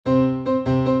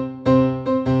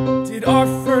Did our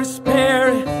first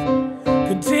parents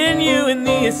continue in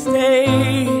the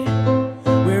estate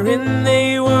wherein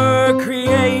they were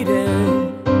created?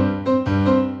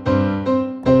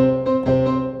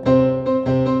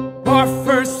 Our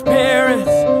first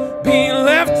parents being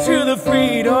left to the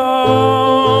freedom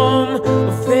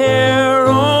of their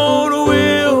own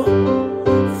will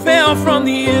fell from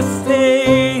the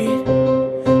estate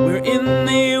wherein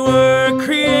they were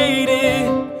created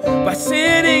by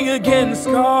sinning against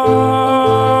God.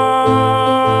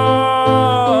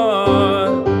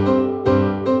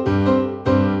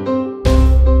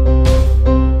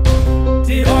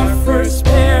 Did our first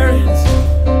parents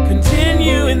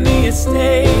continue in the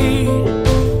estate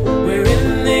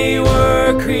wherein they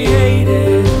were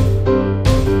created?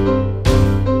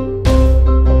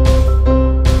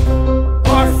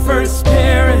 Our first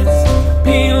parents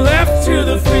being left to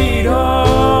the freedom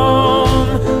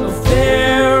of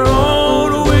their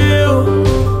own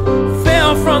will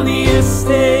fell from the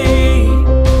estate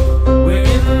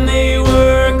wherein they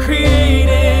were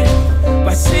created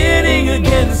by sinning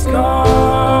against God.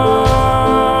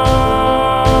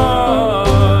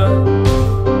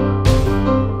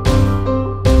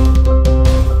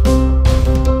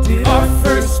 Did our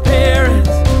first parents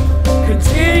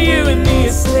continue in the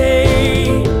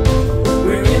estate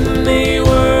wherein they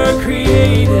were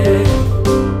created?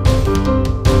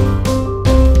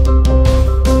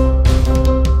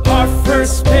 Our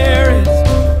first parents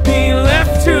being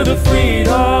left to the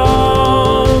freedom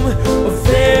of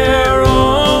their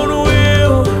own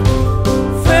will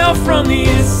fell from the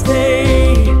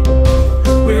estate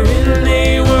wherein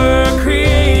they were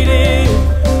created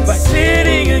by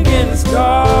sinning against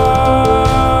God.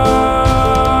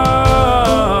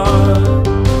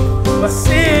 By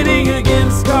sinning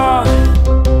against God.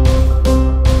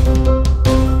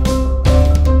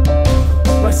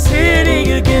 By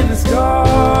sinning against God.